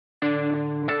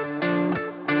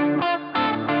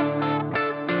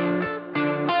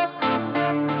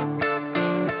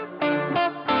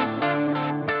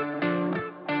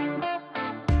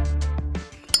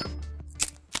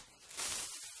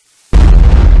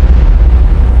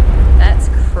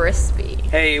crispy.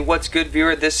 Hey, what's good,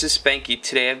 viewer? This is Spanky.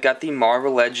 Today I've got the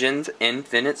Marvel Legends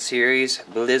Infinite Series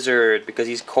BLIZARD because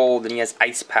he's cold and he has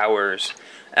ice powers.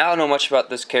 I don't know much about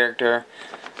this character.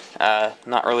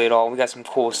 Not really at all. We got some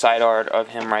cool side art of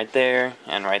him right there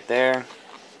and right there.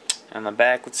 On the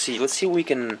back, let's see what we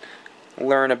can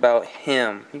learn about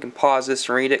him. You can pause this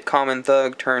and read it. Common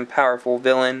thug turned powerful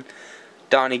villain.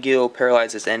 Donnie Gill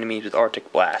paralyzes enemies with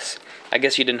Arctic Blast. I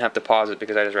guess you didn't have to pause it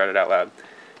because I just read it out loud.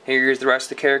 Here's the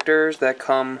rest of the characters that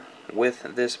come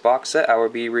with this box set. I will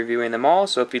be reviewing them all,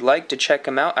 so if you'd like to check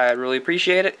them out, I'd really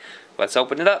appreciate it. Let's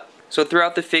open it up. So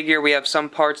throughout the figure, we have some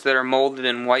parts that are molded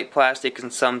in white plastic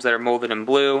and some that are molded in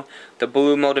blue. The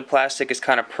blue molded plastic is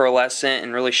kind of pearlescent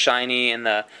and really shiny, and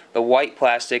the white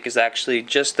plastic is actually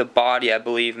just the body, I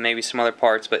believe, maybe some other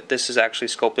parts, but this is actually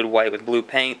sculpted white with blue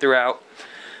paint throughout.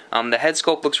 The head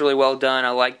sculpt looks really well done. I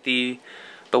like the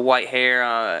white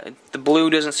hair. The blue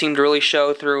doesn't seem to really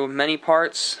show through many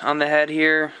parts on the head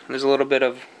here. There's a little bit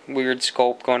of weird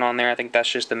sculpt going on there. I think that's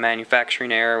just a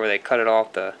manufacturing error where they cut it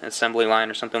off the assembly line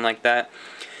or something like that.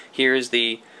 Here's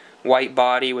the white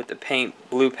body with the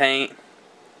blue paint.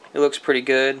 It looks pretty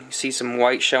good. You see some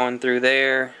white showing through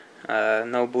there.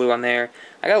 No blue on there.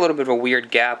 I got a little bit of a weird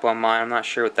gap on mine. I'm not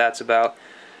sure what that's about.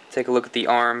 Take a look at the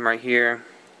arm right here.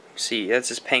 See, that's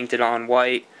just painted on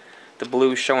white. The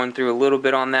blue showing through a little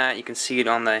bit on that. You can see it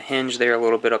on the hinge there a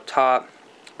little bit up top.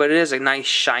 But it is a nice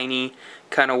shiny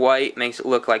kind of white. Makes it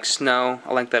look like snow.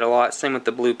 I like that a lot. Same with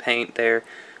the blue paint there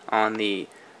on the,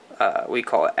 we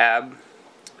call it ab.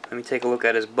 Let me take a look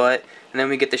at his butt. And then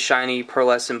we get the shiny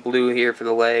pearlescent blue here for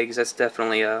the legs. That's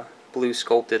definitely blue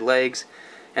sculpted legs.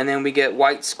 And then we get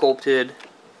white sculpted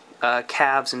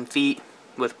calves and feet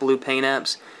with blue paint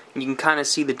apps. You can kind of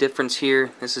see the difference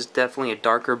here. This is definitely a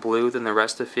darker blue than the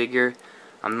rest of the figure.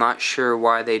 I'm not sure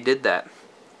why they did that.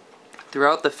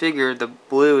 Throughout the figure, the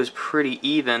blue is pretty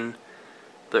even,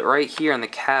 but right here on the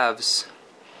calves,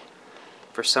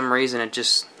 for some reason it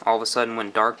just all of a sudden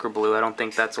went darker blue. I don't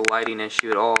think that's a lighting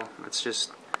issue at all. That's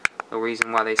just the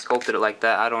reason why they sculpted it like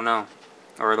that. I don't know.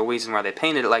 Or the reason why they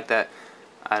painted it like that.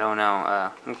 I don't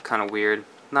know. Kind of weird.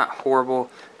 Not horrible.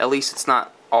 At least it's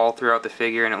not all throughout the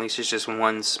figure, and at least it's just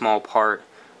one small part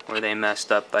where they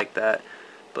messed up like that.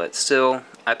 But still,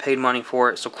 I paid money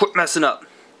for it, so quit messing up.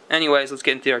 Anyways, let's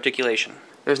get into the articulation.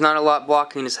 There's not a lot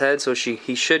blocking his head, so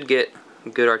he should get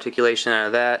good articulation out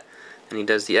of that. And he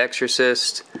does the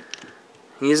Exorcist.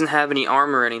 He doesn't have any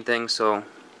armor or anything, so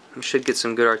we should get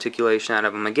some good articulation out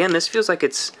of him. Again, this feels like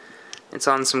it's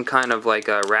on some kind of like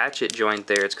a ratchet joint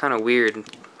there. It's kind of weird. It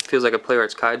feels like a Play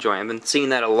Arts Kai joint. I've been seeing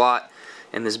that a lot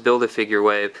in this Build-A-Figure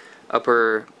wave.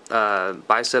 Upper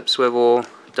bicep swivel,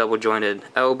 double jointed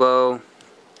elbow,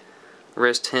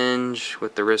 wrist hinge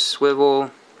with the wrist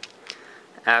swivel,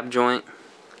 ab joint.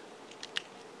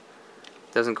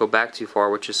 Doesn't go back too far,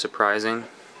 which is surprising.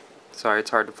 Sorry, it's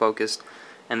hard to focus.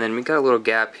 And then we got a little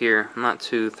gap here. I'm not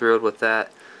too thrilled with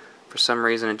that. For some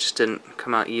reason it just didn't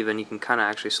come out even. You can kind of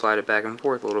actually slide it back and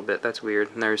forth a little bit. That's weird.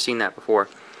 I've never seen that before.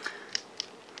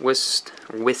 Waist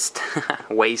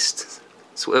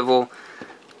swivel.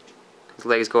 His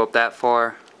legs go up that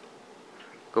far,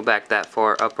 go back that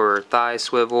far. Upper thigh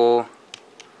swivel.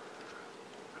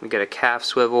 We get a calf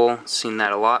swivel. Seen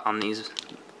that a lot on these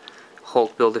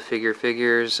Hulk Build-A-Figure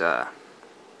figures.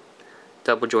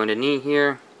 Double jointed knee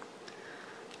here,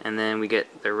 and then we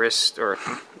get the wrist or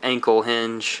ankle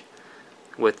hinge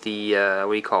with the what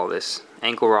do you call this?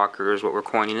 Ankle rocker is what we're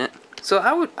coining it. So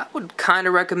I would kind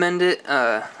of recommend it,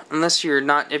 unless if you're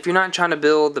not trying to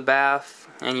build the BAF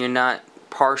and you're not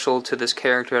partial to this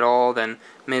character at all, then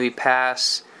maybe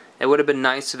pass. It would have been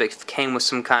nice if it came with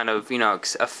some kind of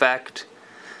effect,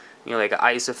 like an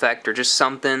ice effect or just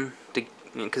something,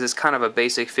 because it's kind of a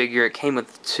basic figure. It came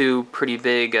with two pretty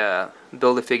big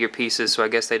Build-A-Figure pieces, so I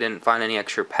guess they didn't find any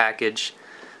extra package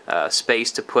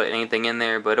space to put anything in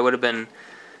there. But it would have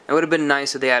been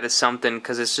nice if they added something,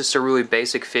 because it's just a really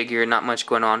basic figure, not much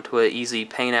going on to it, easy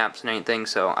paint apps and anything,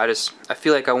 so I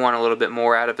feel like I want a little bit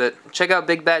more out of it. Check out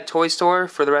Big Bad Toy Store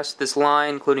for the rest of this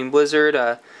line, including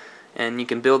BLIZARD, and you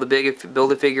can build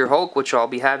a-figure Hulk, which I'll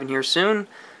be having here soon.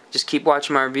 Just keep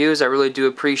watching my reviews. I really do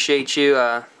appreciate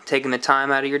you taking the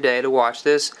time out of your day to watch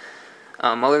this.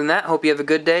 Other than that, hope you have a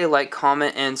good day. Like,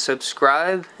 comment, and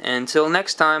subscribe. And until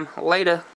next time, later.